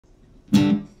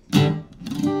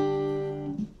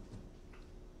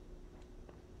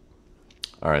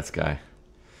All right, Sky.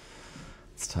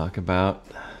 Let's talk about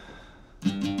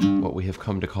what we have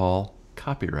come to call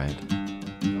copyright.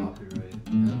 Copyright, yeah.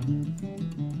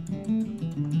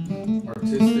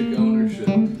 Artistic ownership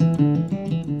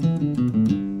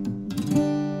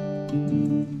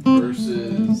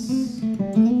versus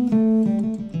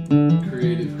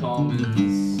Creative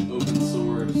Commons, open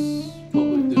source,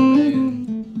 public domain.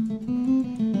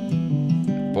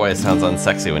 Boy, it sounds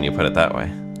unsexy when you put it that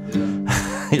way. Yeah.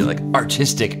 You're like,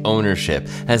 artistic ownership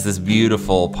has this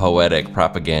beautiful, poetic,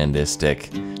 propagandistic,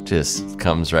 just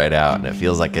comes right out, and it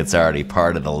feels like it's already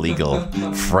part of the legal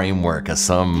framework of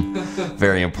some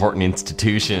very important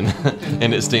institution.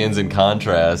 And it stands in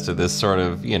contrast to this sort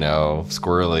of, you know,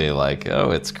 squirrely, like,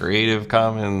 oh, it's Creative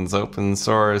Commons, open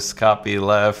source, copy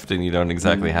left, and you don't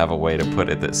exactly have a way to put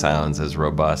it that sounds as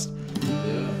robust.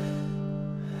 Yeah.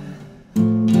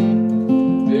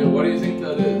 Yeah, what do you think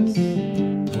that is?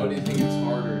 Why do you think it's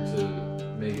harder to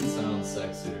make it sound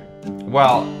sexier?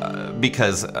 Well,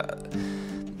 because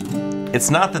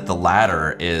it's not that the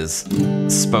latter is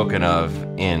spoken of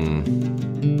in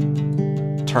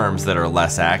terms that are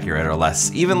less accurate or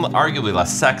less, even arguably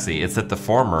less sexy. It's that the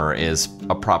former is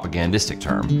a propagandistic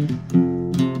term.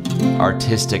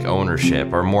 Artistic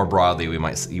ownership, or more broadly,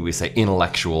 we say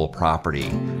intellectual property.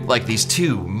 Like these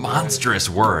two monstrous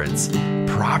words.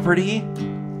 Property?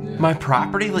 Yeah. My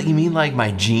property? Like, you mean like my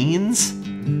jeans?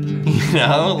 You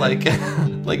know, like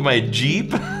my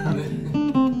Jeep?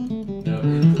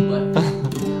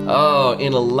 Oh,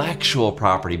 intellectual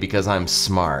property because I'm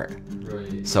smart.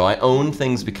 Right. So I own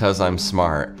things because I'm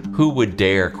smart. Who would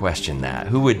dare question that?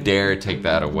 Who would dare take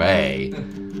that away?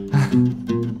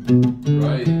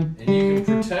 Right. And you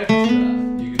can protect that.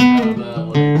 You can have that,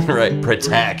 like... Right,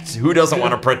 protect. Who doesn't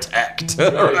want to protect?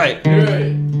 Right. Right.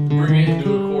 Right. Bring it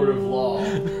into a court of law.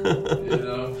 You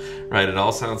know? Right, it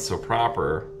all sounds so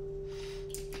proper.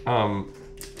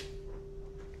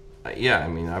 Yeah, I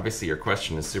mean, obviously your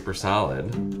question is super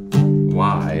solid.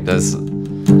 Why?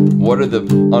 What are the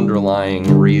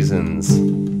underlying reasons?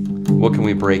 What can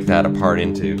we break that apart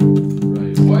into?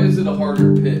 Right. Why is it a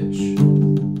harder pitch?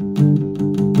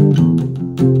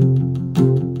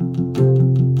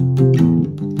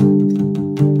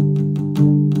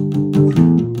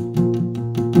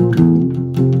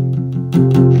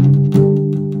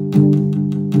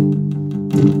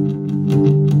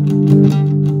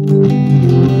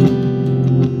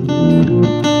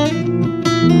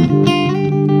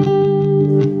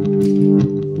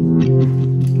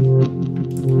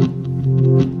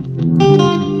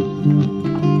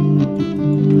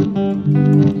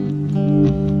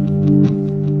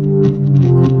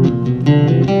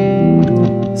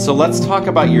 So let's talk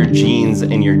about your jeans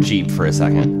and your Jeep for a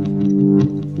second.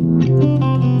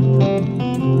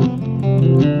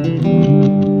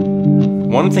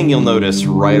 One thing you'll notice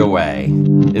right away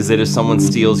is that if someone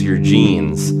steals your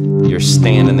jeans, you're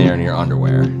standing there in your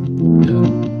underwear. Yeah.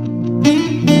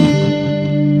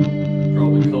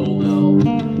 Probably cold out.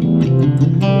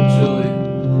 Chilly.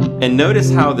 And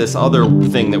notice how this other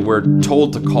thing that we're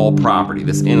told to call property,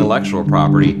 this intellectual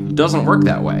property, doesn't work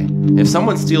that way. If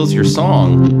someone steals your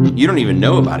song, you don't even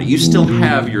know about it. You still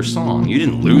have your song. You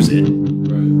didn't lose it.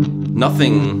 Right.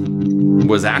 Nothing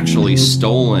was actually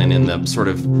stolen in the sort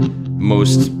of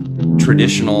most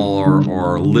traditional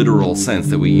or literal sense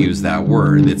that we use that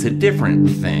word. It's a different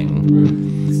thing. Right.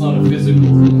 It's not a physical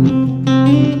thing.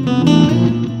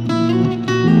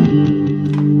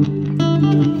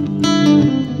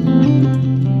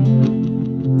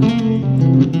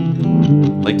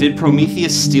 Like, did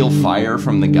Prometheus steal fire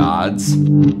from the gods?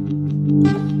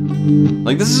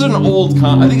 Like, this is an old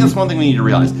I think that's one thing we need to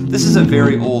realize. This is a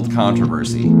very old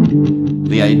controversy.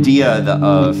 The idea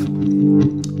of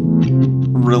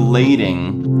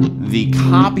relating the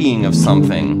copying of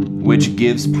something which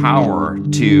gives power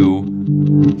to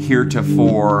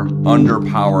heretofore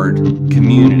underpowered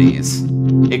communities.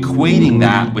 Equating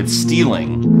that with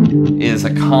stealing is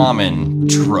a common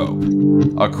trope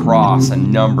across a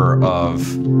number of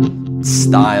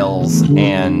styles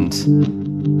and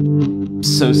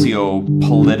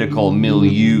socio-political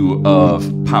milieu of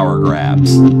power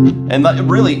grabs. And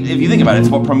really, if you think about it, it's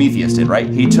what Prometheus did, right?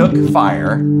 He took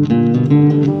fire,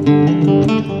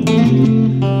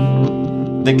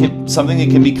 something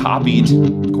that can be copied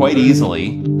quite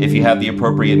easily if you have the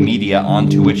appropriate media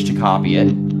onto which to copy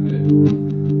it.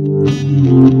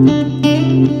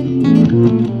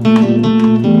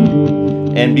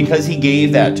 And because he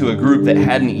gave that to a group that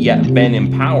hadn't yet been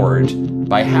empowered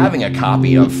by having a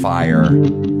copy of fire,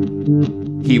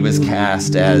 he was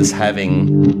cast as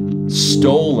having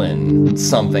stolen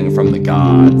something from the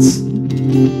gods.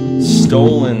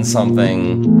 stolen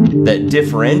something that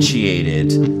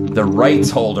differentiated the rights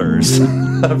holders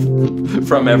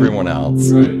from everyone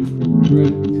else. Right.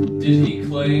 Did he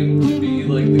claim to be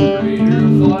like the creator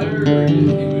of fire, or he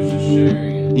was just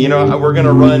sharing it? You know, we're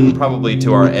gonna run probably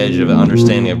to our edge of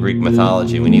understanding of Greek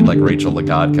mythology. We need like Rachel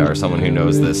Lagodka or someone who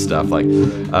knows this stuff. Like,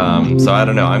 so I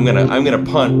don't know. I'm gonna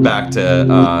punt back to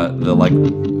the like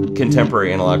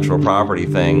contemporary intellectual property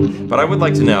thing. But I would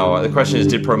like to know. The question is,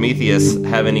 did Prometheus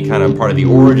have any kind of part of the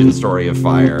origin story of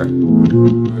fire?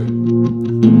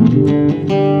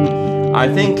 I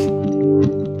think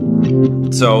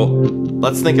so.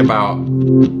 Let's think about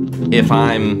if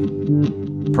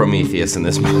I'm Prometheus in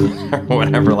this moment or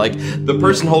whatever. Like, the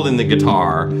person holding the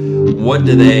guitar, what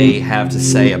do they have to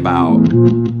say about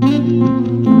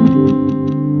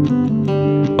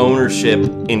ownership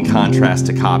in contrast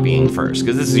to copying first?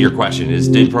 Because this is your question, is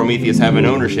did Prometheus have an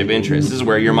ownership interest? This is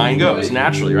where your mind goes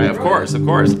naturally, right? Of course. I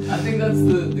think that's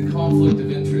the conflict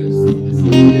of interest.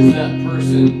 Is that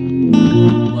person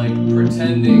like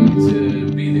pretending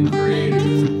to be the creator,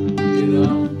 you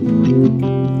know?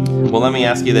 Well, let me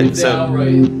ask you that. So,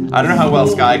 I don't know how well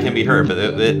Sky can be heard, but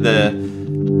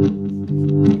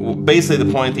basically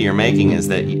the point that you're making is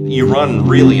that you run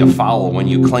really afoul when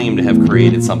you claim to have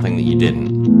created something that you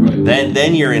didn't. Right.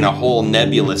 Then you're in a whole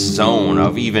nebulous zone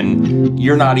of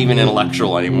you're not even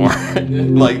intellectual anymore.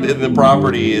 Like the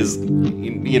property is,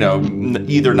 you know,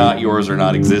 either not yours or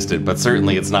not existent, but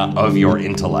certainly it's not of your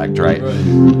intellect, right?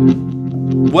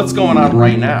 What's going on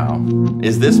right now?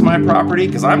 Is this my property?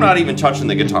 Because I'm not even touching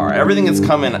the guitar. Everything that's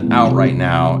coming out right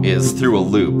now is through a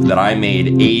loop that I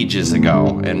made ages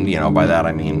ago. And, you know, by that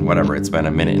I mean, whatever, it's been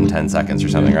 1 minute and 10 seconds or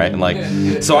something, right? And like,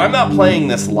 so I'm not playing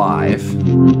this live,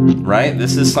 right?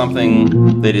 This is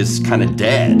something that is kind of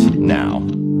dead now.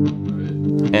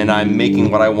 And I'm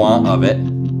making what I want of it.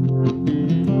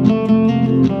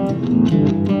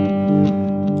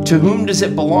 To whom does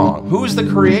it belong? Who is the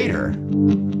creator?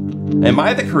 Am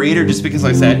I the creator just because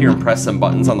I sat here and pressed some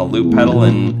buttons on the loop pedal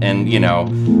and you know,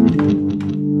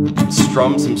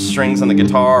 strummed some strings on the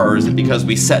guitar? Or is it because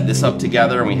we set this up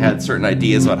together and we had certain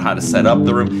ideas about how to set up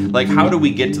the room? Like, how do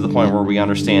we get to the point where we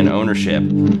understand ownership?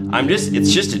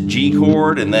 It's just a G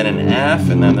chord and then an F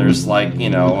and then there's like,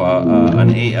 you know,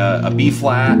 a B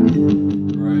flat.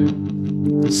 Right.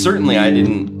 Certainly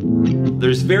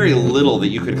there's very little that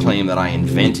you could claim that I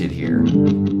invented here.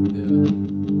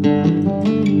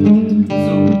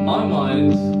 So my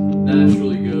mind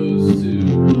naturally goes to,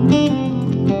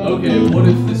 okay, what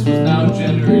if this was now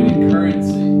generating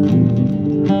currency?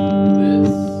 This,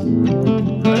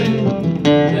 right?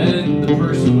 Then the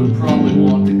person would probably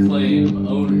want to claim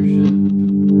ownership.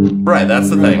 Right, that's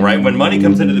the thing, right? When money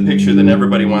comes into the picture, then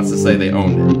everybody wants to say they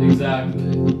owned it. Exactly.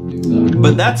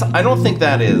 But I don't think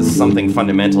that is something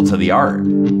fundamental to the art.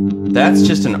 That's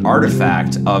just an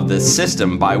artifact of the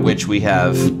system by which we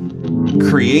have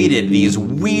created these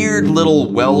weird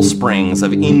little well springs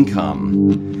of income.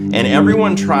 And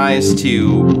everyone tries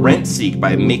to rent seek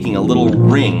by making a little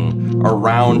ring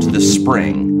around the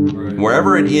spring. Right.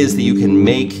 Wherever it is that you can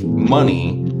make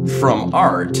money from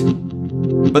art.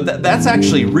 But that's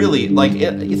actually really, like,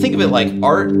 you think of it like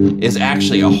art is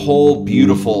actually a whole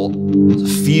beautiful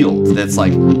field that's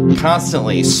like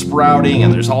constantly sprouting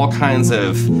and there's all kinds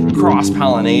of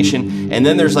cross-pollination, and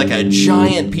then there's like a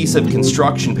giant piece of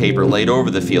construction paper laid over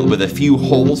the field with a few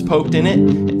holes poked in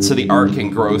it so the art can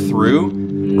grow through,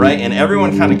 right? And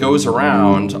everyone kind of goes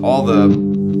around all the,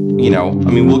 you know,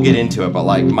 I mean, we'll get into it, but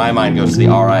like my mind goes to the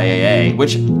RIAA,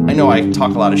 which I know I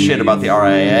talk a lot of shit about the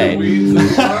RIAA.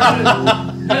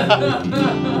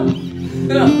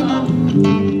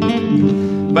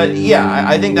 But yeah,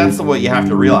 I think that's what you have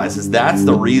to realize, is that's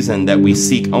the reason that we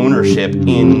seek ownership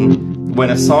in when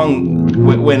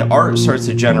when art starts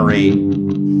to generate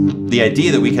the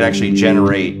idea that we can actually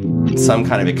generate some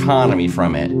kind of economy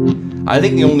from it. I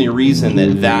think the only reason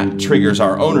that triggers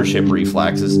our ownership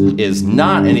reflex is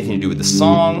not anything to do with the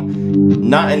song,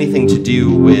 not anything to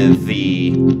do with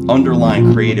the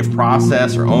underlying creative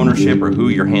process or ownership or who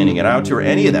you're handing it out to or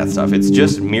any of that stuff. It's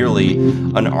just merely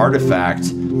an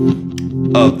artifact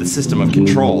of the system of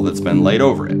control that's been laid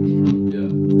over it. Yeah.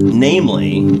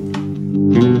 Namely,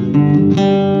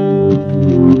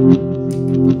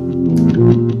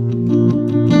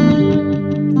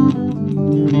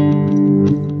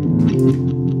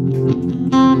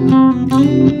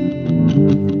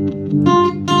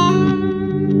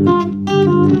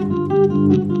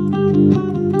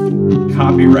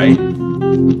 copyright.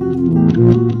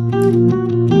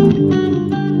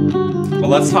 Well,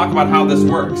 let's talk about how this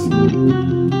works.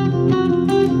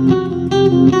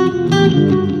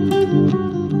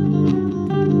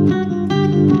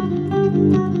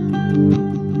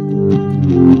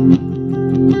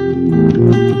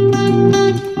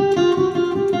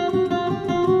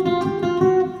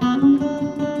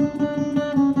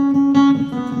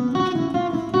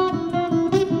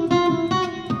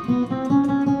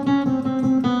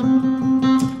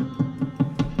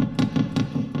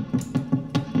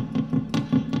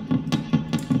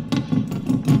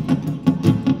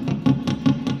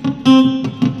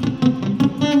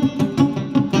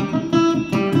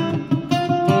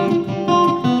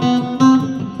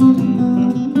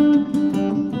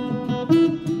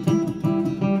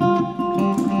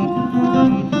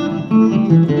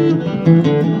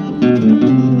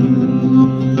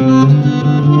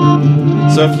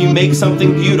 So if you make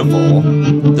something beautiful,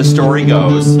 the story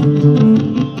goes,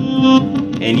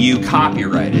 and you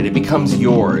copyright it, it becomes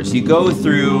yours. You go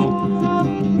through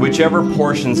whichever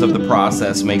portions of the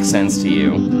process make sense to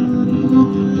you.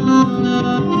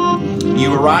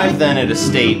 You arrive then at a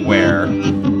state where,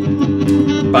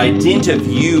 by dint of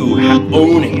you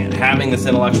owning it, having this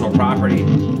intellectual property,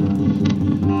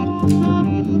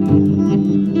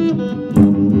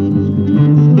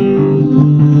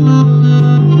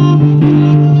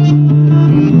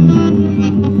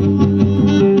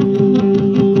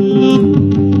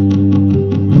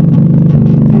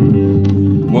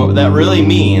 what that really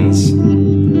means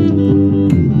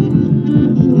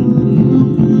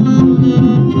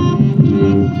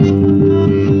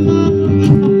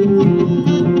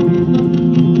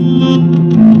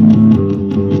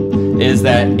is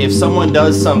that if someone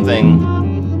does something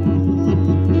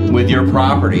with your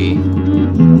property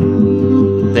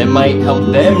that might help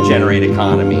them generate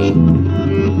economy,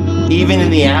 even in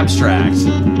the abstract,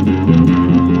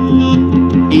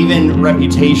 even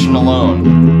reputation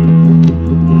alone,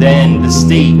 then the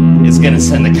state is going to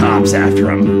send the cops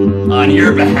after him on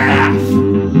your behalf.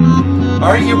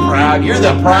 Aren't you proud? You're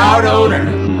the proud owner.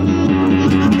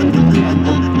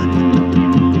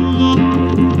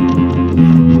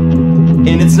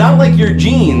 And it's not like your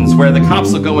jeans where the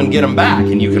cops will go and get them back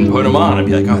and you can put them on and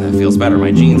be like, oh, that feels better,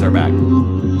 my jeans are back.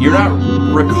 You're not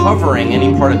recovering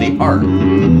any part of the art.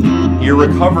 You're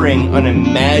recovering an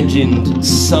imagined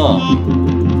sum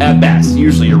at best.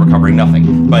 Usually you're recovering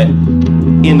nothing, but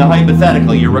in the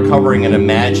hypothetical, you're recovering an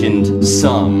imagined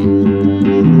sum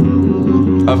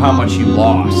of how much you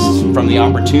lost from the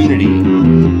opportunity.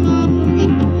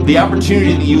 The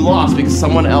opportunity that you lost because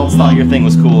someone else thought your thing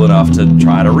was cool enough to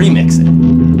try to remix it.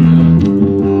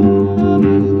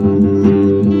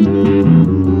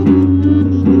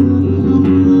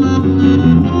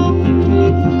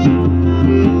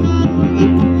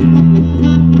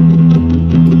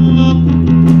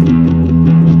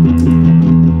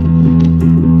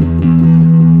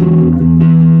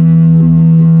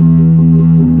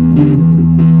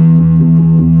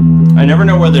 I never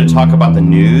know whether to talk about the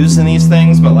news and these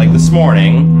things, but like this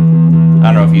morning,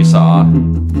 I don't know if you saw,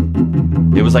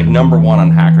 it was like #1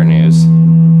 on Hacker News.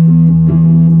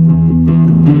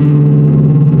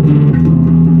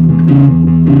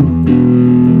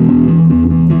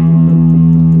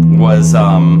 Was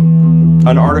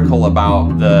an article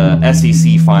about the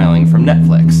SEC filing from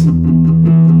Netflix,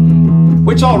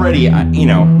 which already, you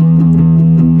know,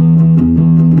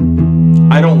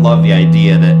 I don't love the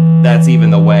idea that that's even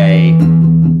the way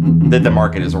that the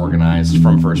market is organized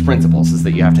from first principles, is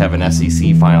that you have to have an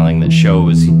SEC filing that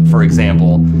shows, for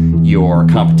example, your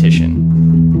competition.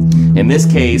 In this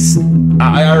case,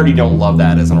 I already don't love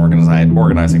that as an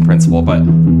organizing principle, but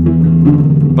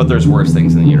there's worse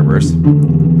things in the universe.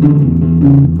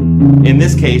 In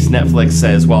this case, Netflix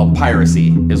says, well,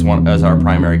 piracy is our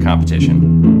primary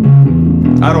competition.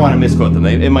 I don't want to misquote them.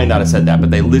 It might not have said that, but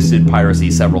they listed piracy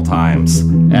several times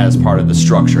as part of the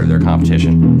structure of their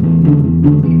competition.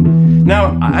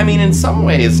 Now, I mean, in some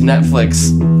ways,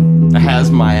 Netflix has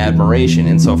my admiration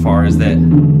insofar as that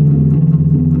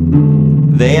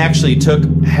they actually took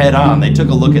head on. They took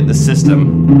a look at the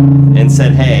system and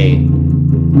said, hey,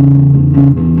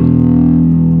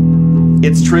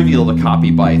 it's trivial to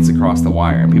copy bytes across the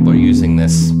wire, and people are using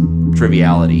this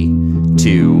triviality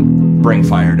to bring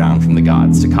fire down from the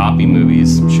gods, to copy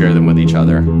movies, share them with each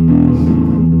other.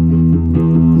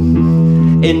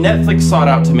 And Netflix sought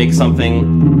out to make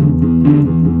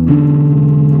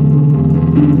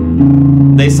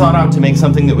they sought out to make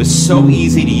something that was so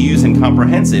easy to use and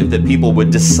comprehensive that people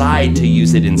would decide to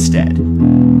use it instead.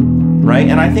 Right?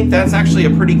 And I think that's actually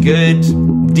a pretty good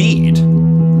deed.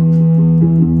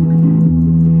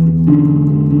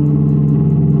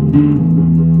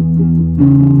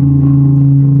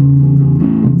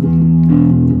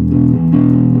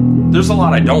 There's a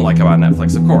lot I don't like about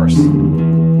Netflix, of course.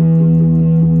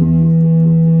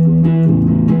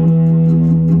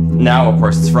 Now, of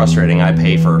course, it's frustrating. I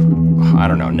pay for, I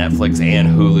don't know, Netflix and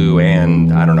Hulu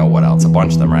and I don't know what else, a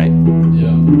bunch of them, right? Yeah.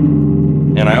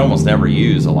 And I almost never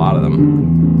use a lot of them.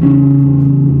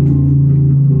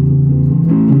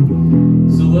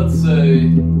 So let's say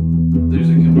there's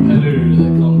a competitor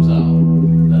that comes out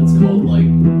that's called like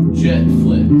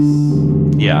Jetflix.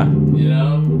 Yeah. You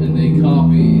know? And they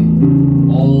copy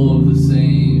all of the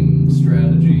same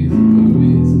strategies and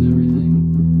movies and everything.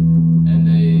 And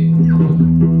they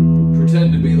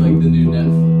pretend to be like the new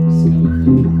Netflix kind of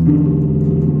thing.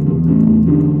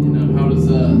 You know, how does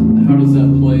that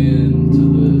play into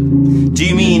the... Do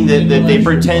you mean that they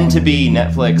pretend to be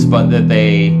Netflix, but that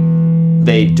they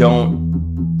don't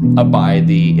abide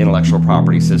the intellectual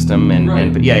property system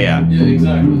and yeah. Yeah,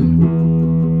 exactly.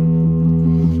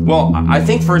 Well, I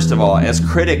think first of all, as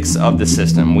critics of the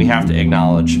system, we have to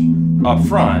acknowledge up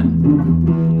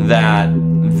front that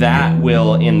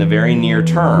will, in the very near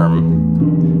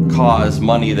term, cause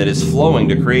money that is flowing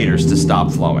to creators to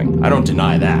stop flowing. I don't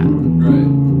deny that. Right.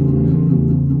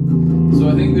 So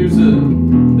I think there's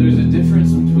a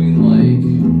difference between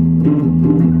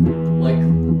like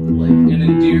an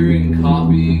endearing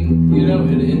copying, you know,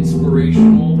 an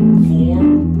inspirational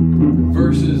form,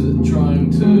 versus trying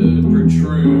to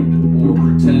protrude or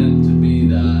pretend to be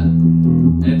that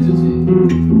entity.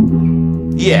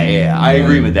 Yeah, I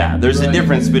agree with that. There's a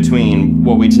difference between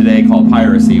what we today call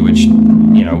piracy, which,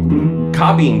 you know,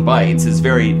 copying bytes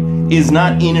is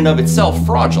not in and of itself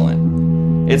fraudulent.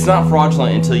 It's not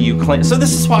fraudulent until you claim. So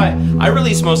this is why I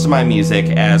release most of my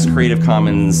music as Creative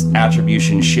Commons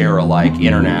Attribution Share Alike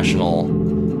International.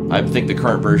 I think the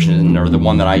current version, or the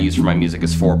one that I use for my music,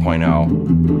 is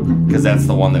 4.0, because that's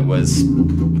the one that was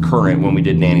current when we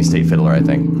did Nanny State Fiddler, I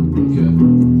think. Okay.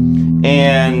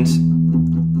 And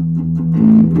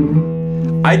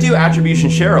I do attribution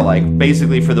share alike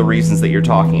basically for the reasons that you're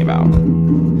talking about.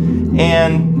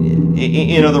 And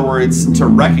in other words, to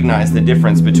recognize the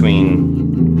difference between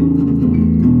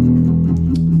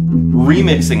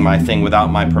remixing my thing without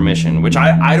my permission, which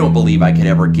I don't believe I could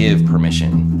ever give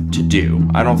permission to do.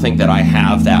 I don't think that I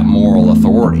have that moral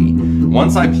authority.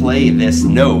 Once I play this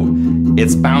note,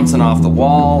 it's bouncing off the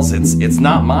walls. It's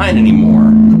not mine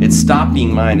anymore. It stopped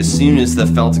being mine as soon as the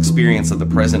felt experience of the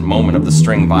present moment of the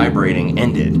string vibrating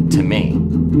ended to me.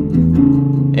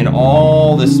 And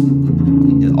all this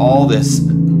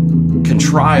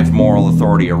contrived moral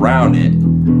authority around it,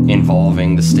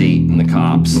 involving the state and the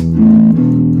cops,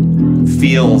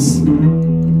 feels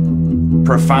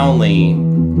profoundly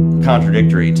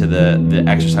contradictory to the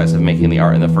exercise of making the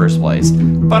art in the first place.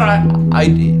 But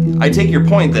I take your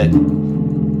point that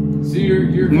So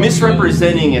you're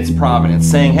misrepresenting its provenance,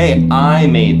 saying, hey, I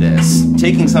made this,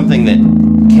 taking something that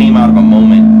came out of a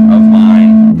moment of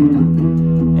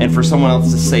mine, and for someone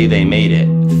else to say they made it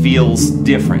feels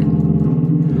different.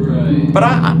 Right. But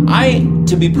I,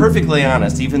 to be perfectly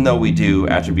honest, even though we do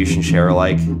attribution share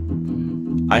alike,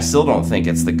 I still don't think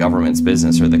it's the government's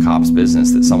business or the cops'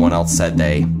 business that someone else said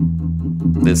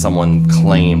that someone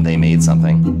claimed they made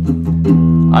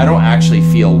something. I don't actually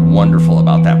feel wonderful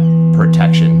about that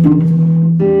protection.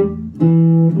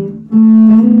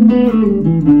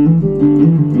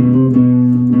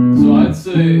 So I'd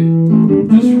say,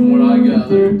 just from what I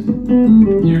gathered,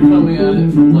 you're coming at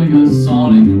it from like a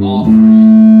sonic offering.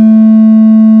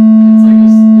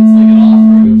 It's like an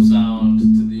offering of sound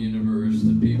to the universe,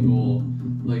 to people,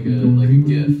 like a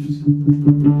gift.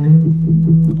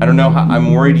 I don't know how,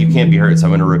 I'm worried you can't be heard, so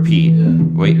I'm going to repeat. Yeah.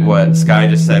 Wait, what Sky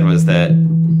just said was that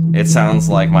it sounds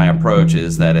like my approach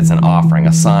is that it's an offering,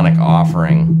 a sonic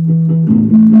offering.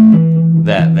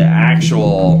 That the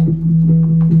actual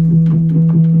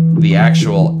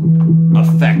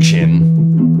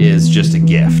affection is just a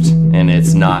gift and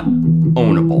it's not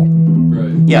ownable.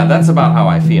 Right. Yeah, that's about how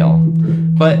I feel.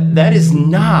 But that is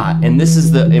not, and this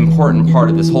is the important part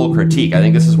of this whole critique, I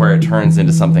think this is where it turns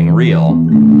into something real.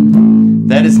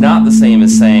 That is not the same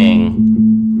as saying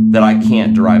that I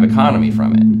can't derive economy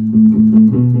from it.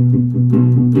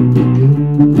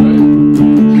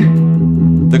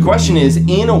 The question is,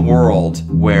 in a world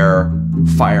where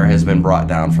fire has been brought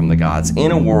down from the gods,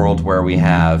 in a world where we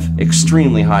have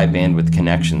extremely high bandwidth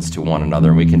connections to one another,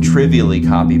 and we can trivially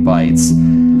copy bytes,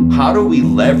 how do we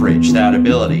leverage that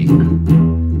ability?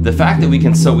 The fact that we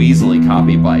can so easily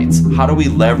copy bytes, how do we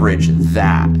leverage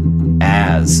that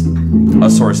as a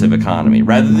source of economy?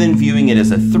 Rather than viewing it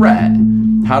as a threat,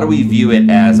 how do we view it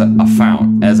as a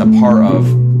fount, as a part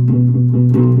of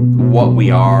what we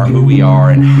are, who we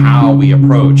are, and how we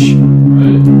approach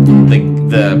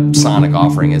the sonic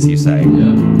offering, as you say?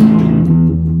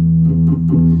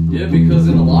 Yeah, because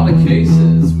in a lot of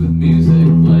cases with music,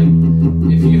 like,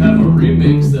 if you have a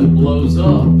remix that blows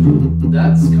up,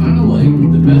 that's kind of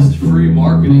like the best free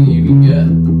marketing you can get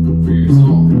for your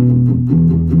song.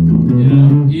 You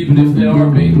know, even if they are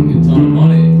making a ton of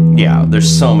money. Yeah, there's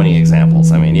so many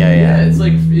examples. I mean, yeah. It's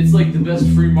like the best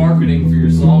free marketing for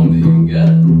your song that you can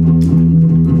get.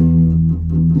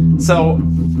 So,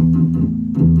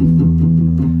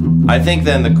 I think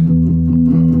then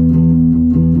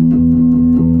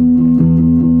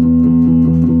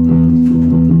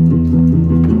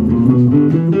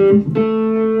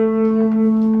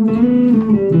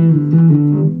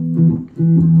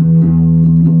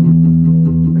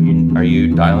Are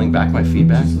you dialing back my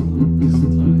feedback?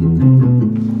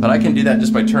 But I can do that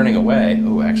just by turning away.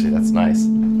 Oh, actually, that's nice.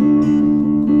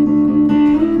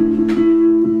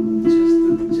 Just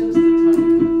the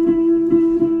tiny bit.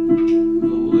 The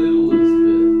littlest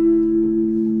bit.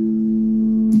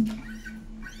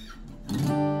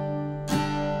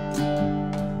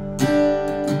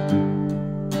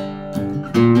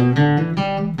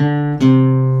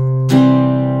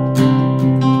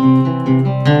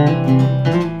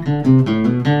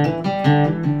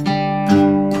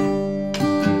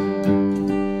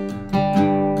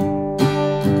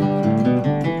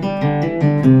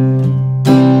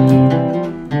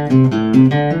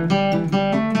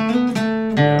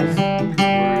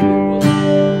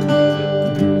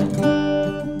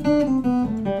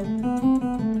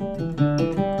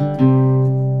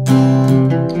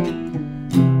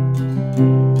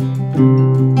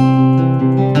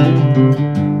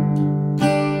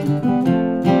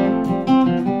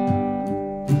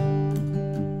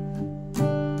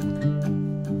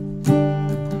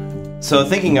 So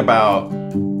thinking about,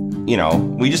 you know,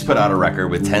 we just put out a record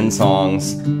with 10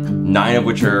 songs, 9 of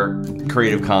which are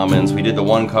Creative Commons. We did the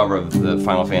one cover of the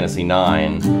Final Fantasy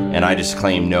IX, and I just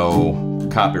claim no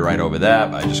copyright over that,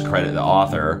 but I just credit the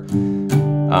author.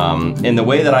 In the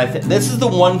way that this is the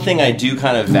one thing I do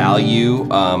kind of value,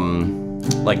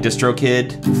 like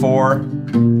DistroKid for,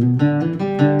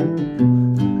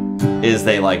 is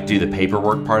they like do the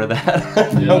paperwork part of that.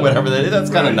 Yeah. Whatever that is, that's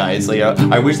kind of nice. Like,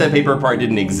 I wish that paper part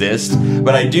didn't exist,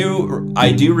 but I do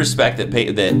respect that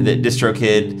that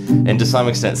DistroKid and to some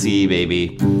extent CE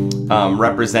Baby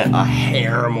represent a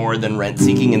hair more than rent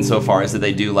seeking insofar as that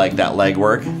they do like that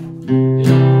legwork.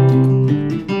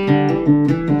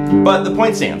 But the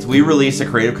point stands. We released a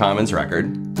Creative Commons record,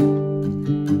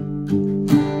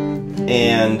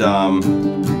 and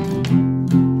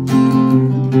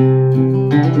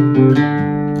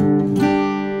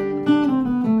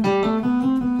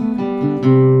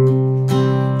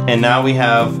now we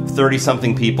have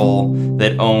 30-something people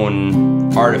that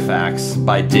own artifacts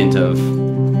by dint of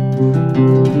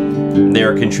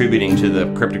they're contributing to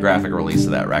the cryptographic release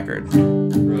of that record.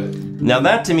 Right. Now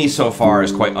that to me so far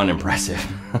is quite unimpressive.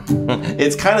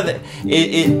 It's kind of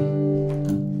it's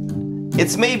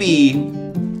maybe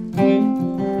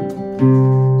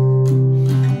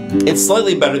it's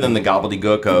slightly better than the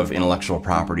gobbledygook of intellectual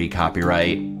property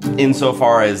copyright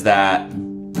insofar as that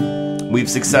we've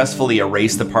successfully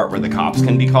erased the part where the cops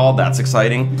can be called. That's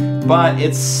exciting, but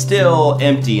it's still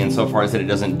empty insofar as that it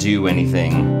doesn't do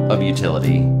anything of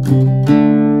utility.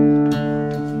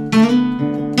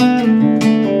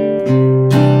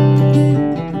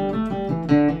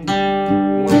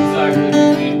 What exactly do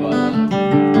you mean by that?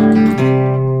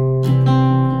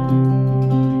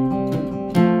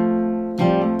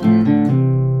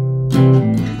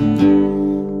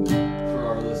 For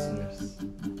our listeners.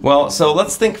 Well, so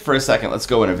let's think for a second. Let's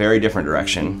go in a very different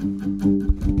direction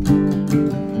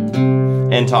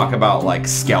and talk about like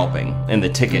scalping and the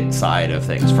ticket side of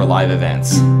things for live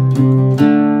events.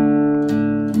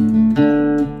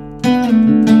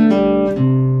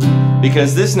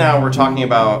 Because this now we're talking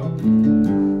about,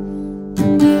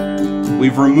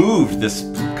 we've removed this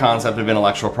concept of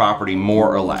intellectual property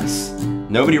more or less.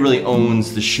 Nobody really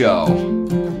owns the show.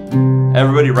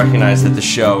 Everybody recognizes that the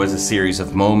show is a series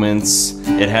of moments.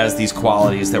 It has these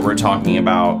qualities that we're talking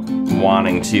about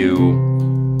wanting to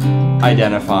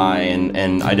identify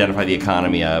and identify the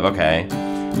economy of, okay.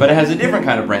 But it has a different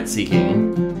kind of rent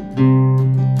seeking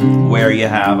where you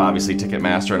have, obviously,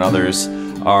 Ticketmaster and others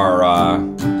are,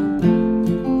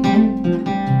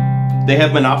 they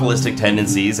have monopolistic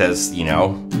tendencies as, we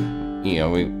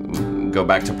go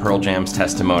back to Pearl Jam's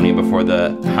testimony before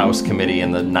the House Committee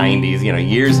in the 90s,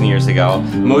 years and years ago.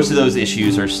 Most of those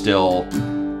issues are still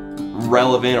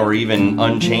relevant or even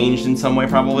unchanged in some way,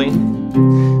 probably.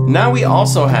 Now we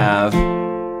also have,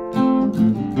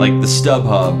 like, the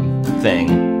StubHub thing.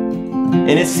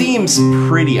 And it seems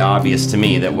pretty obvious to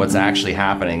me that what's actually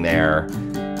happening there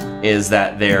is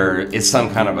that there is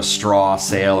some kind of a straw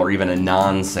sale or even a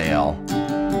non-sale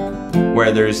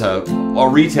where there's a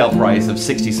retail price of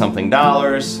 $60-something,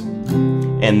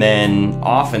 and then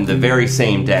often the very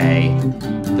same day,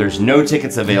 there's no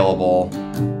tickets available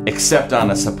except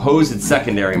on a supposed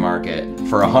secondary market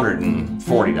for $140.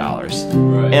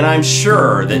 Right. And I'm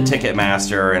sure that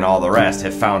Ticketmaster and all the rest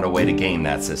have found a way to game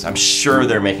that system. I'm sure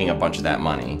they're making a bunch of that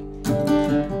money.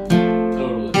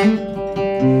 Totally.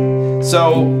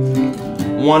 So,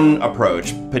 one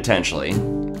approach, potentially,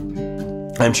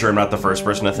 I'm sure I'm not the first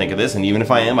person to think of this, and even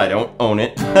if I am, I don't own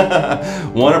it.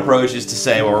 One approach is to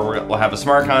say, well, we'll have a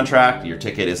smart contract, your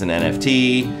ticket is an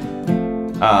NFT,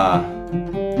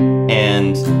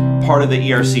 And part of the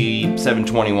ERC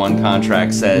 721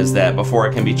 contract says that before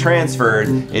it can be transferred,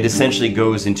 it essentially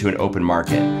goes into an open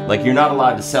market. Like, you're not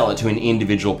allowed to sell it to an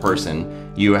individual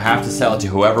person. You have to sell it to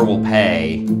whoever will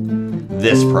pay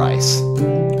this price.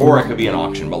 Or it could be an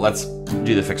auction, but let's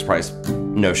do the fixed price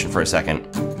notion for a second.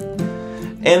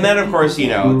 And then, of course, you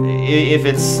know, if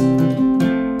it's,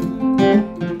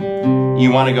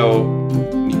 you want to go,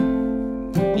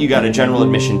 you got a general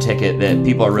admission ticket that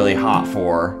people are really hot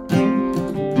for.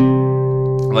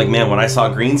 Like, man, when I saw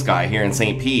Green Sky here in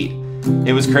St. Pete,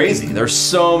 it was crazy. There's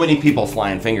so many people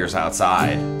flying fingers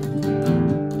outside.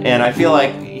 And I feel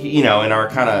like, you know, in our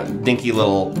kind of dinky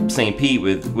little St. Pete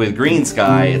with Green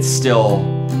Sky, it's still,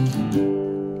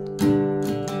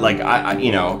 like,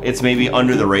 you know, it's maybe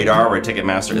under the radar where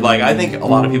Ticketmaster, like, I think a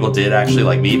lot of people did actually,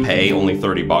 like me, pay only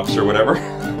 $30 or whatever.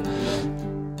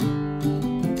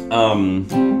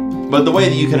 But the way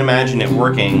that you can imagine it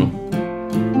working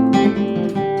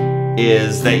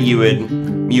is that you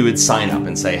would sign up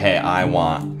and say, hey, I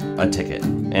want a ticket.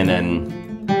 And then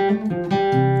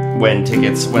when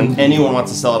anyone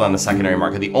wants to sell it on the secondary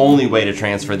market, the only way to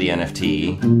transfer the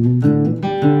NFT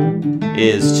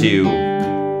is to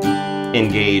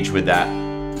engage with that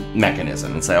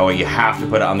mechanism and say, oh, you have to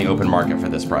put it on the open market for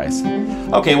this price.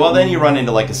 Okay, well then you run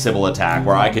into like a Sybil attack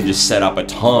where I could just set up a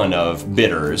ton of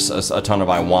bidders, a ton of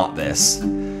I want this.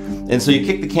 And so you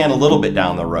kick the can a little bit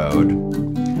down the road.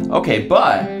 Okay,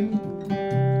 but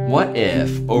what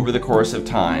if over the course of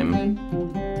time,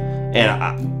 and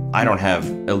I don't have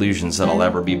illusions that I'll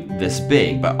ever be this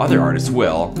big, but other artists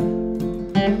will,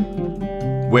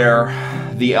 where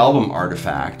the album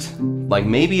artifact, like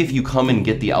maybe if you come and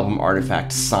get the album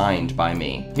artifact signed by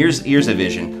me, here's a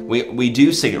vision. We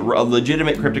do a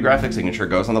legitimate cryptographic signature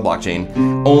goes on the blockchain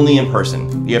only in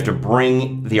person. You have to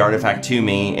bring the artifact to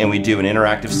me and we do an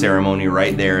interactive ceremony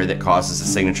right there that causes the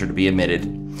signature to be emitted.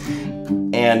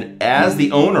 And as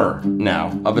the owner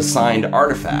now of a signed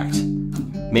artifact,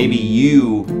 maybe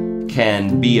you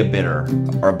can be a bidder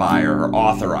or a buyer or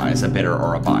authorize a bidder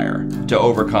or a buyer to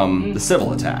overcome the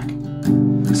Sybil attack.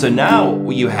 So now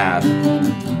you have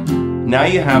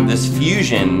this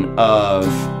fusion of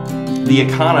the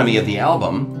economy of the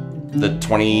album, the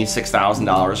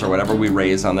 $26,000 or whatever we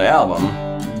raise on the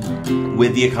album,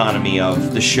 with the economy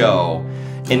of the show,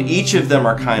 and each of them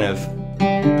are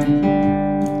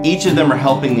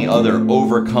helping the other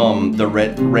overcome the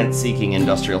rent-seeking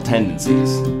industrial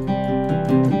tendencies.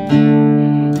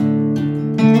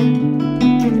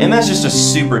 And that's just a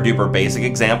super duper basic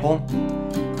example.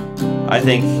 I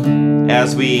think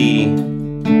as we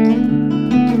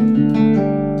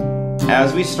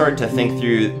start to think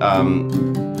through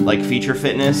like feature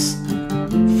fitness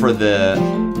for the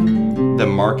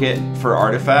market for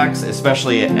artifacts,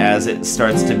 especially as it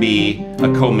starts to be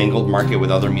a commingled market with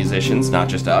other musicians, not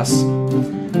just us,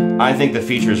 I think the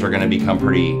features are going to become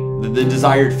the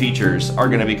desired features are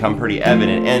going to become pretty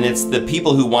evident, and it's the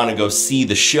people who want to go see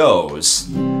the shows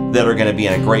that are going to be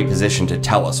in a great position to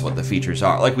tell us what the features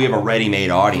are. Like, we have a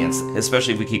ready-made audience,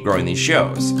 especially if we keep growing these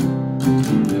shows.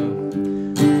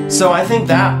 So I think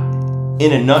that,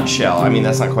 in a nutshell, I mean,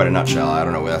 that's not quite a nutshell, I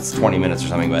don't know, that's 20 minutes or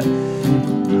something, but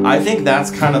I think that's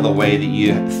kind of the way that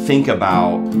you think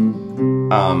about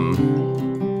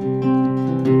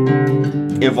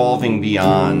evolving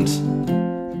beyond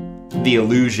the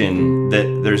illusion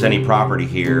that there's any property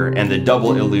here and the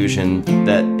double illusion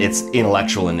that it's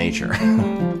intellectual in nature.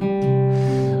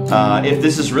 If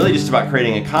this is really just about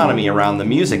creating economy around the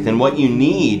music, then what you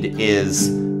need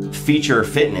is feature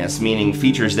fitness, meaning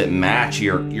features that match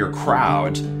your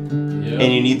crowd. Yeah.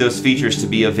 And you need those features to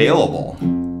be available.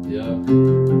 Yeah.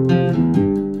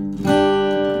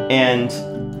 And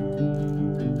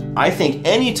I think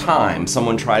anytime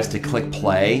someone tries to click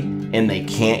play and they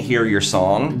can't hear your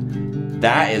song,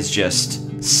 that is just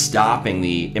stopping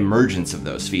the emergence of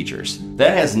those features.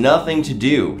 That has nothing to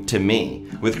do, to me,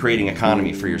 with creating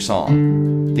economy for your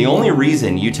song. The only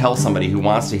reason you tell somebody who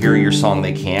wants to hear your song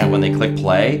they can't when they click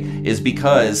play is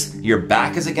because your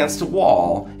back is against a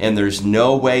wall and there's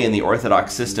no way in the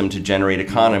orthodox system to generate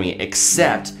economy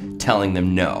except telling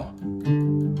them no.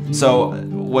 So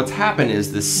what's happened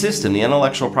is the system, the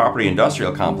intellectual property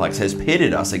industrial complex, has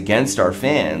pitted us against our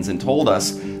fans and told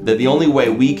us that the only way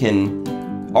we can,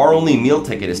 our only meal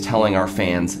ticket is telling our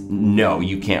fans, no,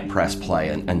 you can't press play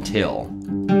until.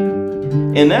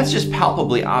 And that's just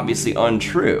palpably, obviously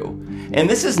untrue. And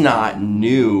this is not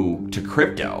new to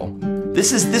crypto.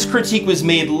 This critique was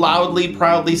made loudly,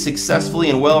 proudly, successfully,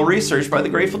 and well researched by the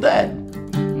Grateful Dead.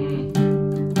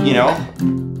 You know?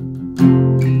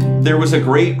 there was a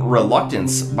great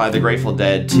reluctance by the Grateful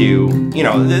Dead to,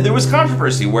 there was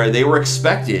controversy where they were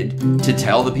expected to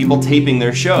tell the people taping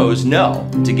their shows no,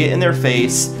 to get in their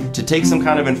face, to take some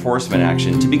kind of enforcement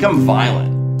action, to become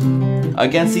violent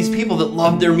against these people that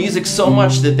loved their music so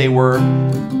much that they were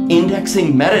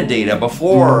indexing metadata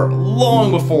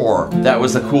long before that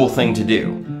was a cool thing to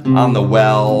do. On the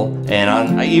well, and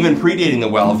on even predating the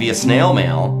well via snail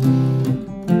mail.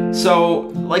 So,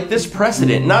 like this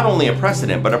precedent, not only a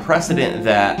precedent, but a precedent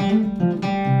that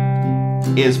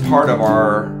is part of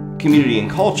our community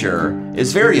and culture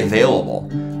is very available,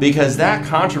 because that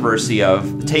controversy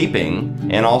of taping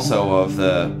and also of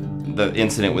the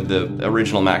incident with the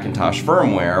original Macintosh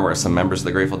firmware where some members of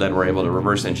the Grateful Dead were able to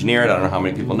reverse engineer it. I don't know how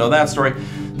many people know that story.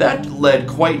 That led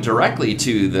quite directly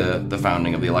to the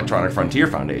founding of the Electronic Frontier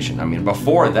Foundation. I mean,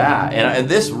 before that, and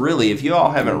this really, if you all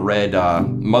haven't read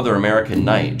Mother American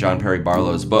Night, John Perry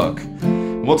Barlow's book,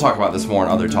 we'll talk about this more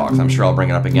in other talks. I'm sure I'll bring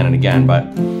it up again and again, but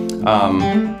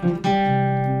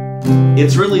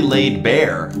it's really laid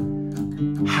bare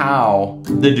how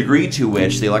the degree to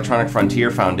which the Electronic Frontier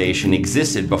Foundation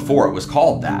existed before it was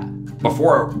called that.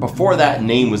 Before that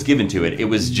name was given to it, it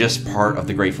was just part of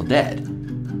the Grateful Dead.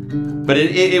 But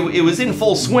it was in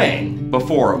full swing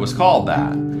before it was called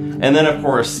that. And then, of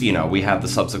course, we have the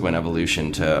subsequent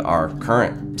evolution to our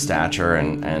current stature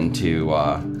and to,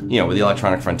 with the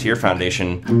Electronic Frontier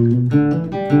Foundation,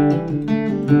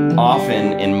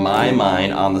 often, in my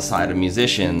mind, on the side of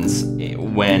musicians,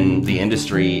 when the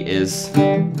industry is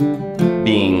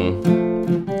being...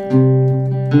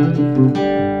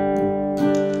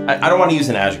 I don't want to use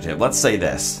an adjective. Let's say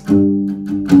this.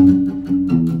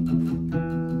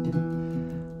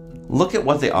 Look at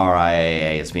what the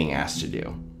RIAA is being asked to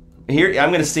do. Here, I'm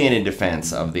going to stand in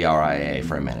defense of the RIAA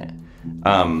for a minute.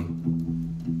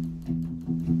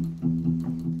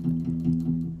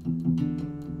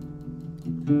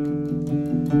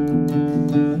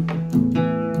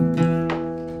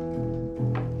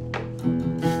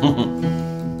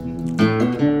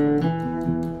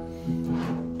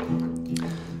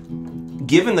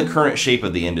 Given the current shape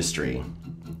of the industry,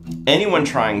 anyone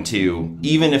trying to,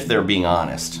 even if they're being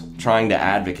honest, trying to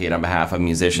advocate on behalf of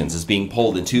musicians is being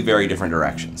pulled in two very different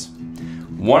directions.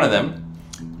 One of them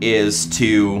is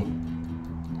to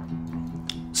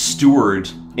steward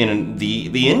in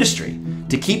the industry,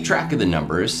 to keep track of the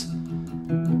numbers,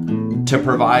 to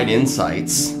provide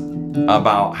insights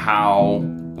about how,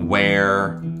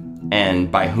 where, and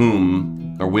by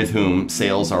whom or with whom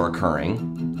sales are occurring.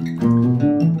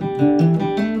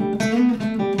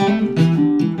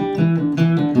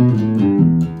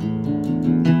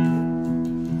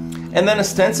 And then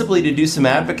ostensibly to do some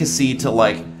advocacy to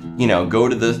go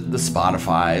to the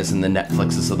Spotifys and the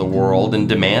Netflixes of the world and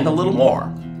demand a little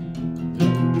more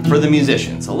for the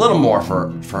musicians, a little more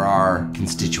for our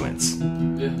constituents.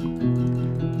 Yeah.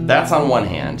 That's on one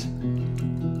hand.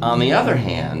 On the other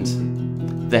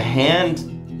hand, the hand,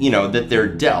 that they're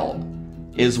dealt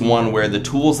is one where the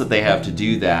tools that they have to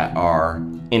do that are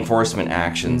enforcement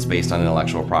actions based on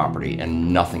intellectual property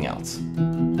and nothing else.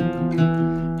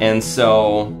 And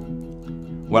so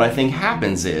what I think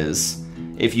happens is,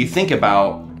 if you think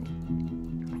about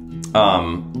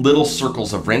little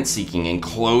circles of rent-seeking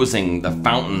enclosing the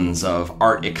fountains of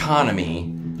art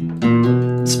economy,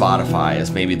 Spotify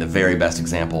is maybe the very best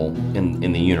example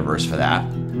in the universe for that.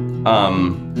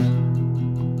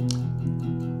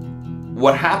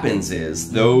 What happens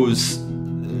is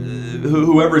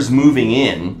whoever's moving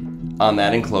in on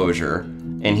that enclosure,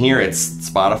 and here it's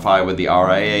Spotify with the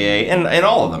RIAA and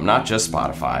all of them, not just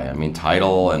Spotify. I mean,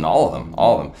 Tidal and all of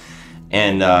them.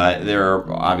 And there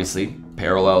are obviously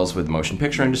parallels with the motion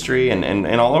picture industry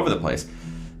and all over the place.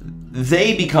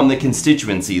 They become the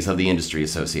constituencies of the industry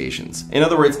associations. In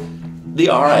other words, the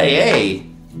RIAA,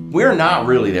 we're not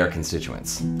really their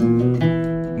constituents.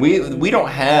 We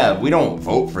don't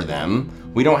vote for them.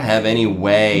 We don't have any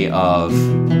way of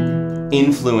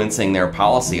influencing their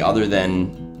policy other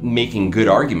than making good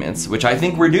arguments, which I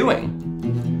think we're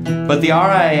doing. But the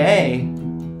RIAA,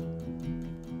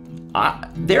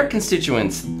 their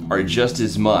constituents are just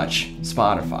as much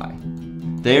Spotify.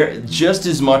 They're just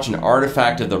as much an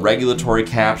artifact of the regulatory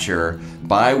capture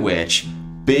by which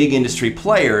big industry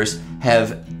players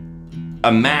have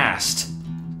amassed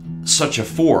such a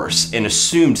force and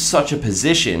assumed such a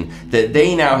position that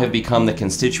they now have become the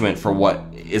constituent for what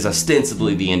is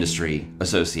ostensibly the industry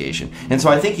association. And so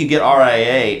I think you get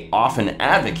RIAA often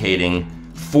advocating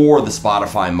for the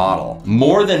Spotify model.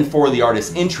 More than for the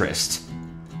artist's interest,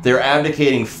 they're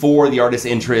advocating for the artist's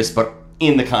interest, but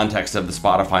in the context of the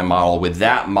Spotify model, with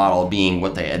that model being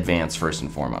what they advance first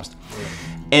and foremost.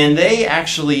 And they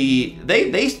actually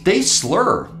they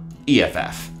slur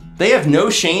EFF. They have no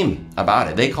shame about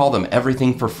it. They call them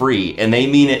everything for free, and they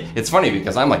mean it. It's funny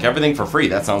because I'm like, everything for free,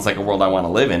 that sounds like a world I want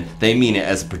to live in. They mean it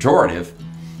as a pejorative.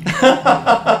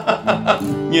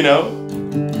 You know?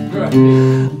 Right.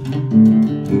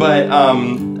 But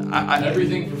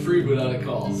everything for free but at a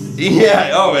cost.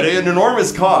 Yeah, oh, at an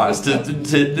enormous cost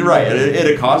right, at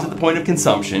a cost at the point of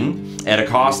consumption, at a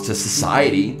cost to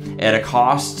society, at a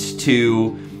cost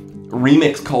to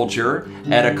remix culture,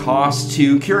 at a cost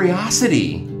to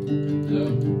curiosity.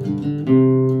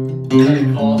 At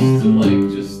a cost to like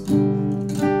just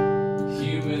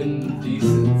human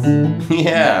decency.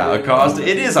 Yeah, a cost.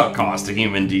 It is a cost to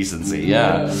human decency.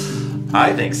 Yeah.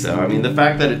 I think so. I mean, the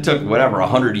fact that it took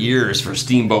 100 years for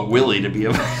Steamboat Willie to be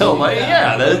available,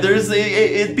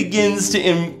 it begins to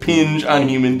impinge on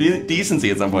human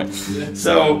decency at some point.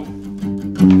 So,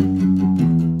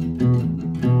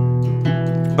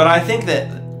 but I think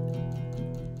that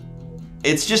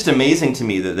it's just amazing to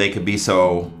me that they could be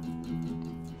so,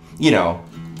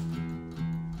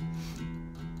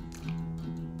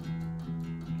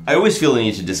 I always feel the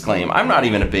need to disclaim, I'm not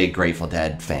even a big Grateful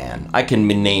Dead fan. I can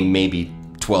name maybe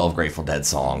 12 Grateful Dead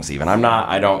songs even. I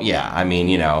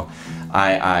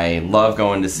love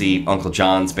going to see Uncle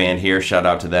John's band here. Shout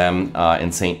out to them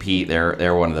in St. Pete.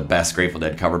 They're one of the best Grateful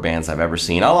Dead cover bands I've ever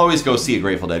seen. I'll always go see a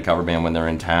Grateful Dead cover band when they're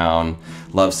in town.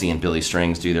 Love seeing Billy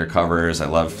Strings do their covers. I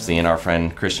love seeing our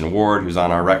friend Christian Ward, who's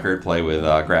on our record, play with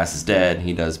Grass is Dead.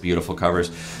 He does beautiful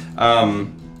covers.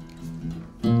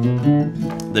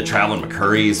 The Traveling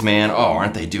McCurries, man. Oh,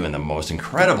 aren't they doing the most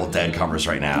incredible Dead covers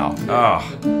right now?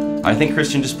 Oh, I think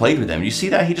Christian just played with them. You see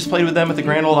that? He just played with them at the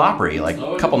Grand Ole Opry like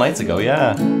a couple nights ago,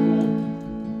 yeah.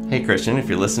 Hey, Christian, if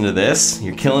you're listening to this,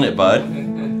 you're killing it, bud.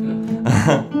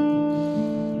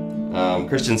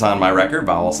 Christian's on my record,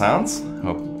 Vowel Sounds.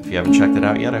 If you haven't checked it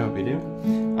out yet, I hope you do.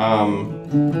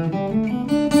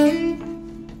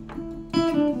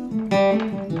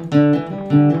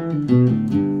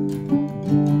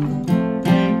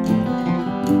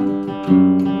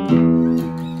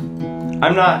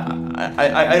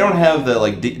 I don't have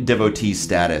the devotee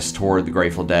status toward the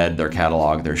Grateful Dead, their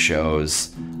catalog, their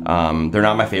shows. They're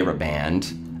not my favorite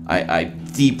band. I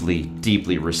deeply,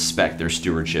 deeply respect their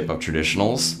stewardship of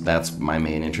traditionals. That's my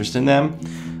main interest in them.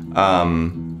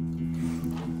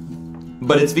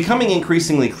 But it's becoming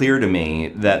increasingly clear to me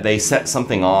that they set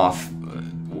something off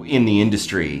in the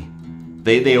industry.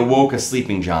 They awoke a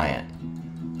sleeping giant.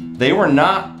 They were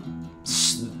not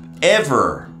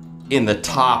ever in the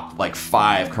top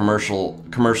 5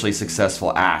 commercially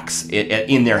successful acts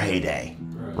in their heyday,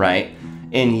 right?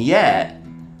 And yet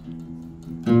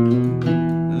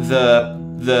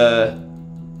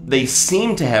they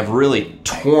seem to have really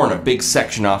torn a big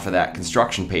section off of that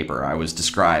construction paper I was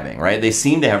describing, right? They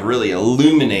seem to have really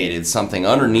illuminated something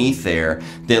underneath there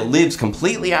that lives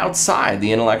completely outside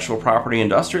the intellectual property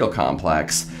industrial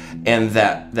complex, and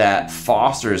that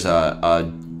fosters a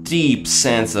deep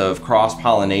sense of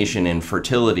cross-pollination and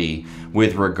fertility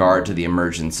with regard to the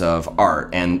emergence of art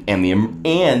and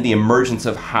the emergence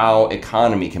of how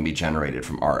economy can be generated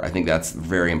from art. I think that's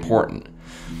very important.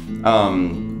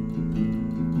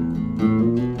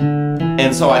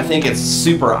 And so I think it's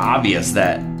super obvious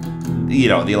that the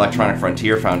Electronic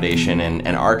Frontier Foundation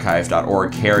and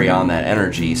archive.org carry on that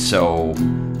energy so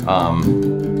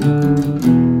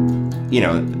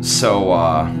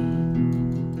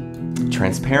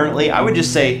transparently. I would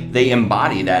just say they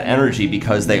embody that energy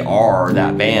because they are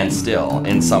that band still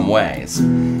in some ways.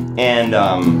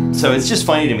 And so it's just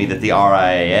funny to me that the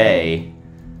RIAA,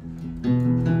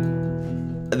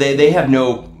 they have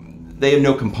no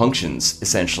compunctions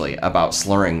essentially about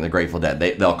slurring the Grateful Dead.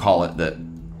 They'll call it the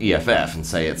EFF and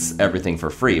say it's everything for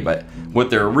free, but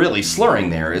what they're really slurring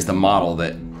there is the model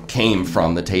that came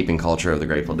from the taping culture of the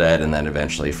Grateful Dead, and then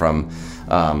eventually from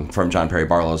John Perry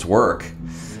Barlow's work.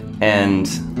 And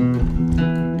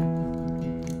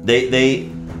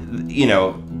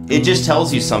it just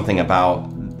tells you something about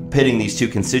pitting these two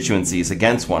constituencies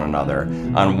against one another.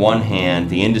 On one hand,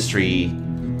 the industry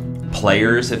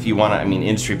players, if you want to,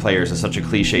 industry players is such a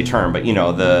cliche term, but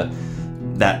the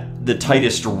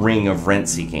tightest ring of rent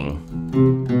seeking.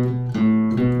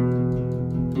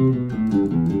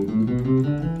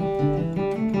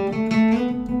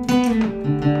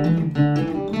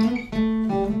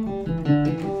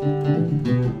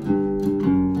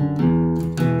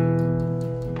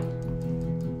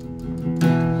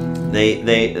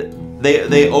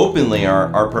 They openly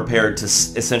are prepared to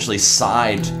essentially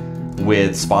side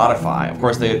with Spotify. Of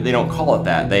course, they don't call it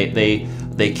that. They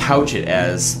couch it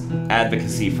as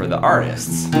advocacy for the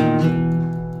artists.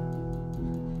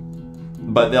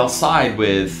 but they'll side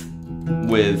with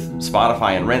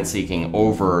Spotify and rent seeking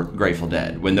over Grateful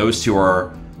Dead when those two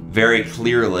are very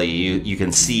clearly, you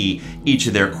can see each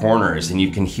of their corners, and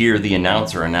you can hear the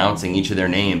announcer announcing each of their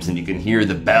names, and you can hear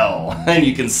the bell, and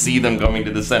you can see them going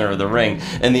to the center of the ring,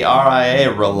 and the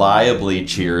RIA reliably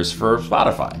cheers for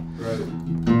Spotify. Right.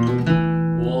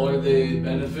 Well, are they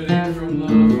benefiting from the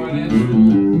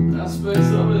financial aspects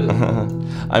of it?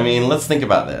 I mean, let's think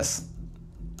about this.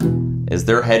 Is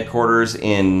their headquarters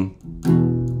in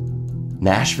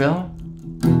Nashville?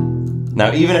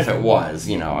 Now, even if it was,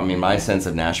 you know, I mean, my sense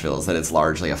of Nashville is that it's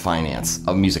largely a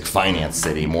music finance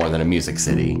city more than a music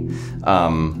city.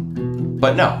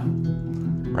 But no,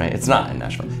 right? It's not in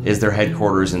Nashville. Is their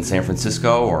headquarters in San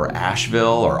Francisco or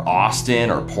Asheville or Austin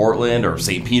or Portland or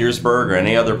St. Petersburg or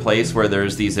any other place where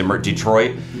there's these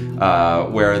Detroit,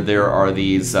 where there are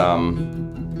these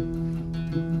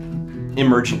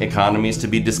emergent economies to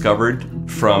be discovered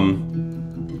from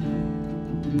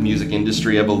music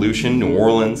industry evolution? New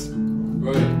Orleans?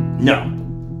 Right. No.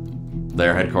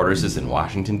 Their headquarters is in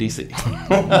Washington, D.C.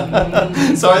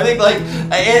 So I think, like,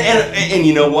 and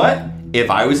you know what? If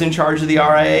I was in charge of the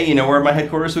RIA, you know where my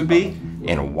headquarters would be?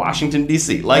 In Washington,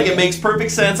 D.C. Like, it makes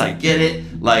perfect sense. I get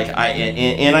it. Like,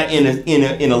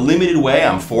 in a limited way,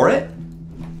 I'm for it.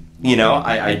 You know,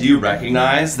 I do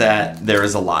recognize that there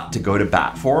is a lot to go to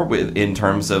bat for in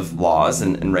terms of laws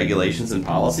and regulations and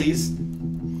policies.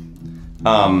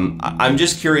 I'm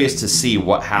just curious to see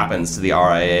what happens to the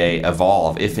RIA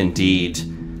evolve if indeed,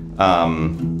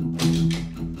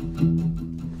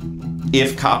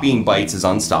 if copying bytes is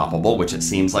unstoppable, which it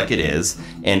seems like it is,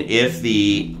 and if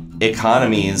the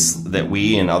economies that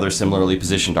we and other similarly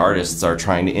positioned artists are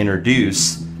trying to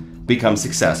introduce become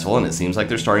successful, and it seems like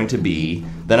they're starting to be,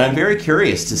 then I'm very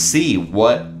curious to see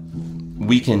what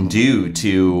we can do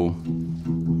to,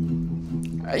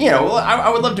 you know, I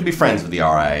would love to be friends with the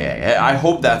RIA. I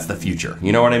hope that's the future.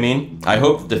 You know what I mean? I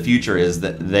hope the future is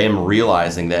that them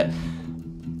realizing that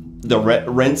the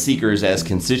rent seekers as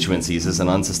constituencies is an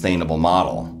unsustainable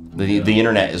model. The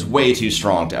internet is way too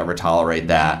strong to ever tolerate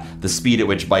that. The speed at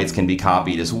which bytes can be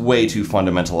copied is way too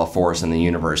fundamental a force in the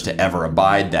universe to ever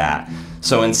abide that.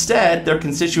 So instead, their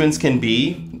constituents can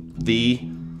be the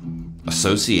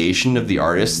association of the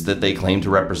artists that they claim to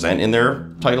represent in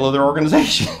their title of their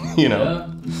organization, you know?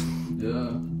 Yeah.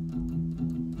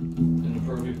 In a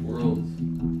perfect world.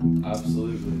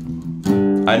 Absolutely.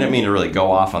 I didn't mean to really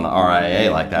go off on the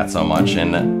RIA like that so much,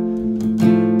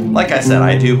 and like I said,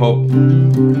 I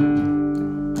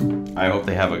hope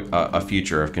they have a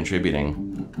future of contributing.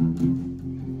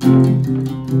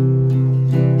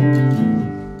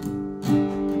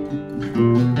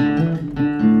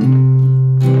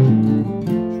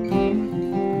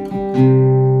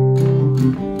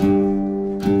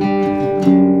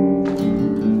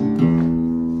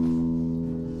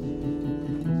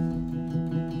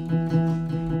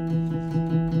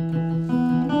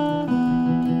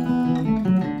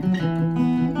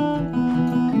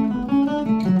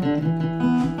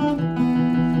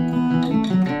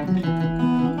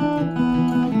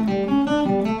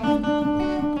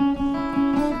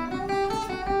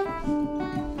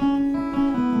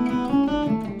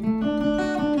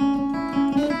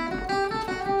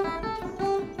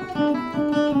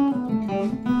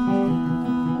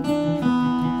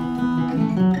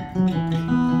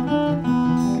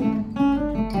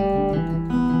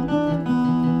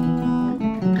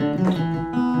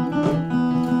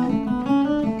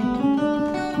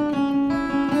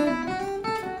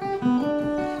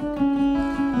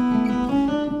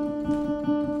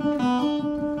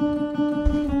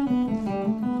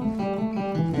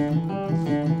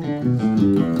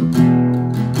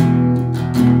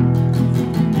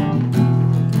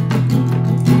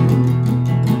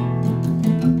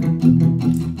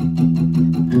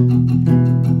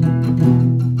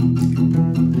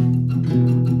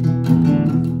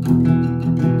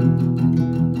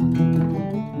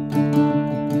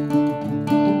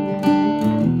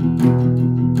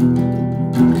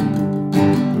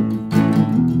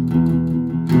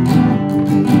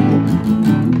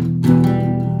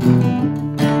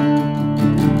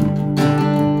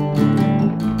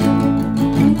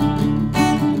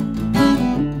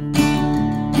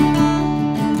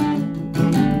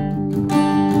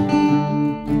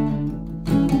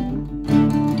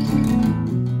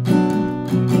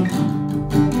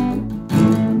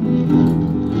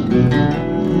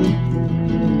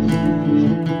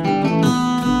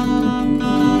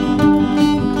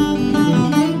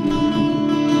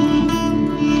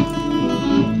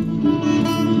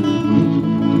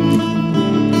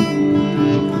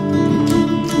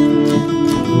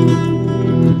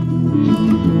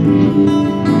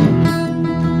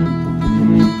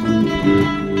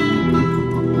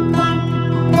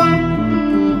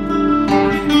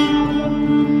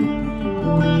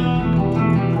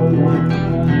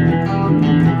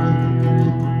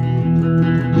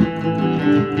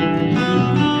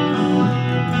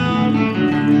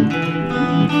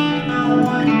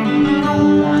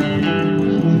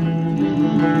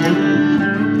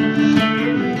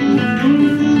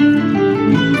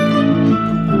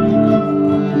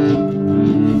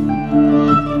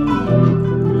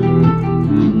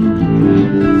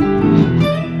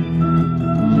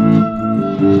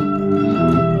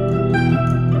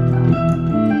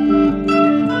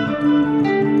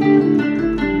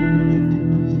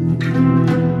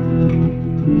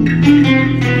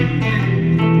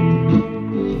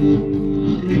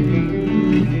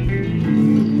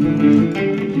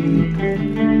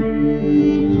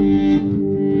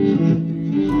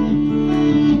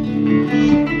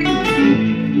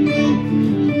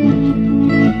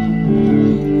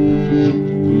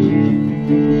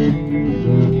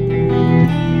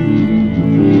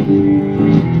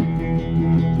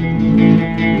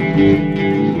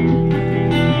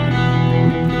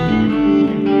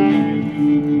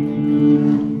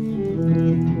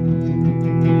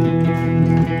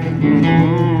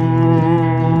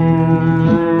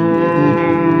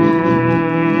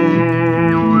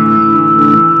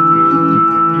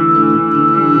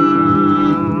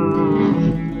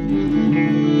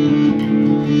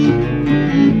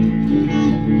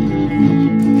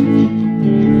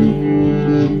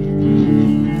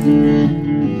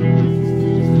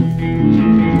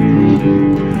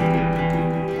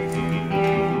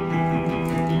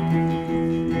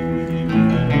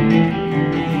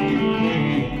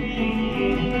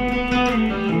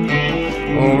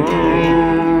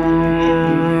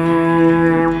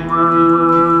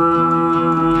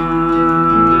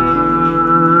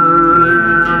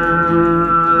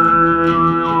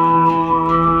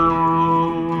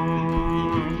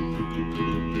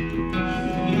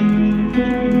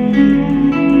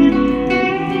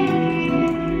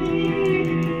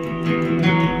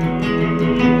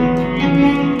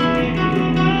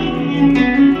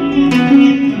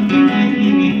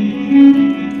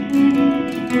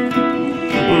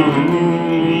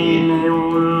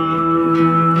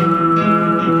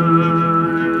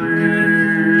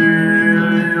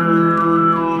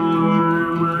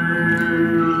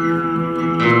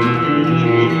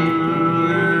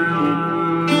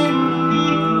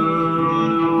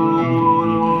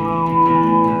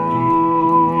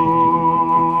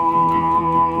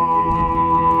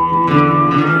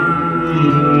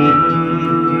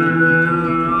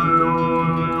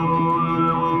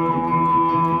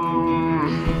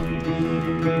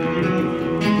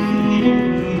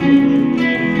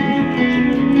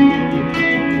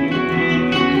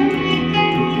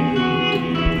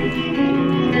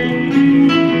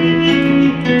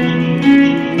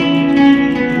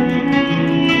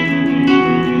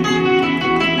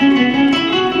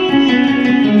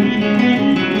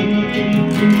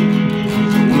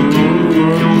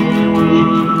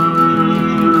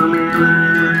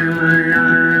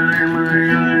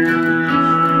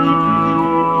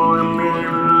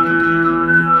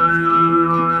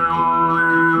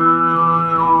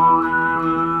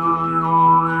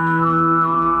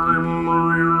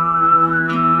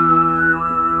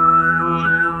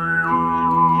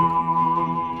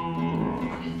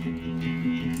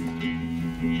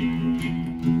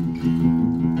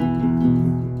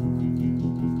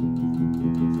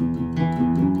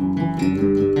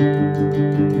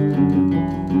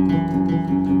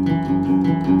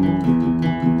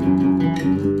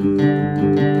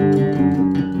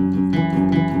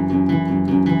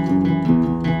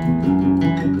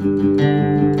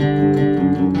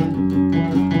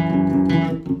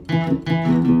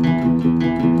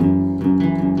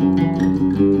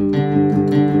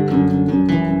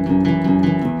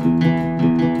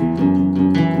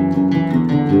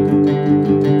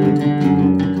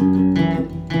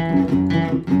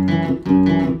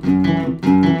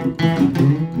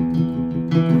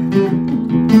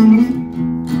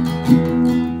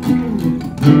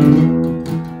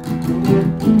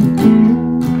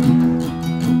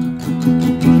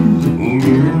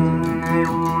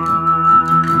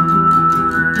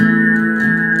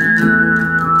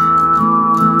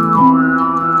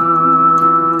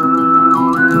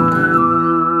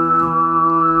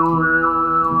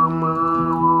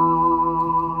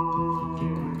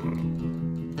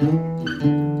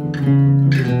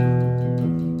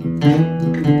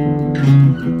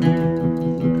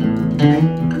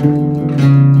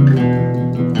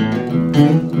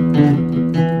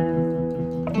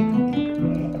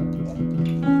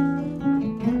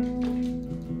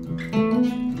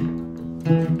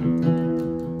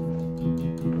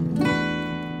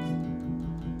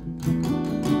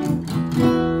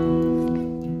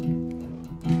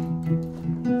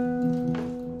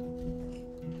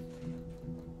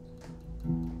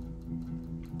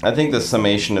 I think the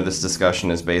summation of this discussion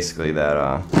is basically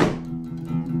that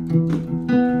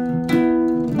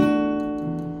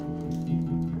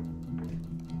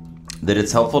that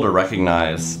it's helpful to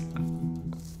recognize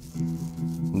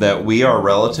that we are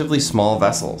relatively small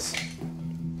vessels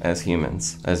as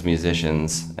humans, as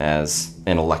musicians, as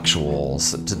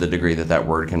intellectuals, to the degree that that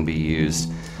word can be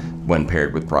used when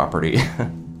paired with property.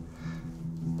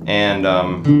 And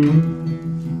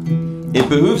it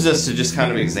behooves us to just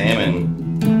kind of examine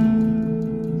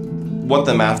what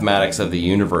the mathematics of the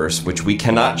universe, which we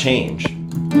cannot change,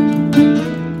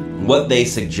 what they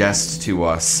suggest to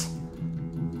us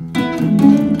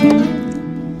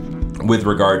with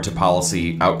regard to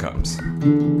policy outcomes.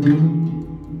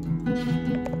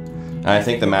 And I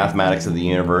think the mathematics of the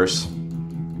universe,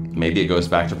 maybe it goes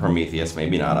back to Prometheus,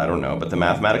 maybe not, I don't know, but the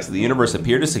mathematics of the universe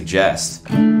appear to suggest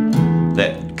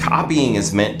that copying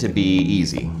is meant to be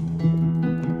easy.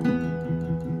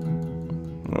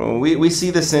 We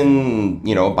see this in,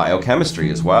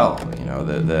 biochemistry as well,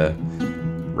 the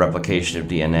replication of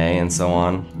DNA and so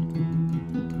on.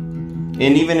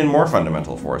 And even in more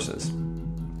fundamental forces.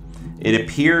 It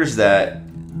appears that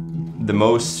the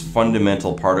most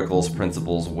fundamental particles,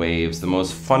 principles, waves, the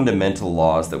most fundamental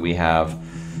laws that we have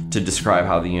to describe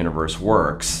how the universe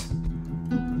works,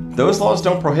 those laws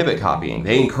don't prohibit copying,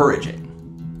 they encourage it.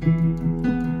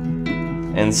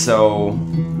 And so,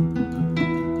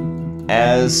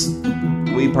 as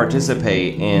we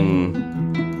participate in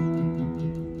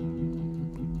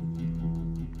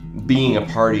being a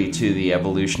party to the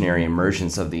evolutionary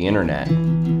emergence of the internet,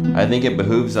 I think it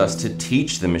behooves us to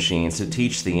teach the machines, to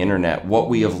teach the internet what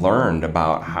we have learned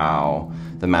about how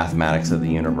the mathematics of the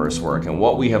universe work and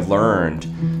what we have learned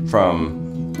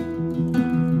from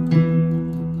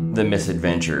the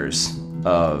misadventures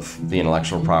of the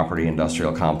intellectual property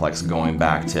industrial complex going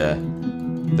back to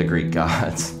the Greek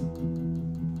gods.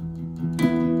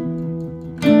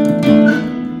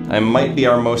 It might be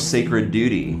our most sacred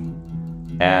duty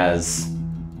as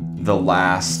the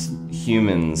last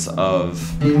humans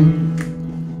of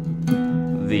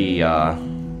the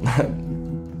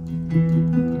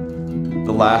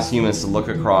last humans to look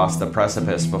across the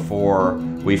precipice before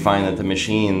we find that the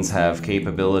machines have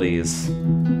capabilities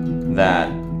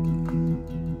that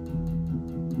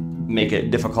make it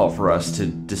difficult for us to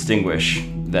distinguish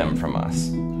them from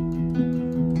us.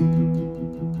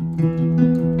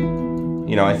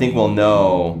 I think we'll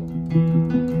know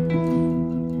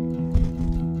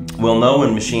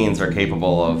when machines are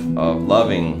capable of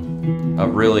loving,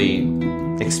 of really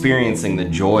experiencing the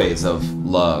joys of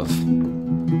love,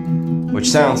 which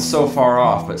sounds so far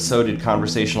off, but so did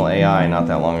conversational AI not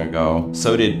that long ago.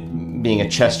 So did being a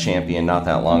chess champion not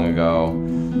that long ago.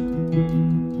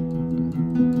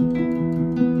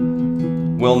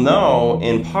 We'll know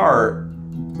in part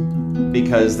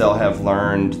because they'll have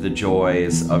learned the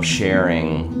joys of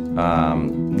sharing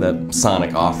the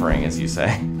sonic offering, as you say.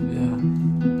 Yeah.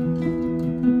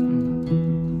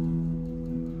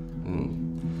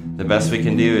 The best we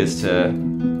can do is to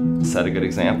set a good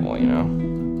example,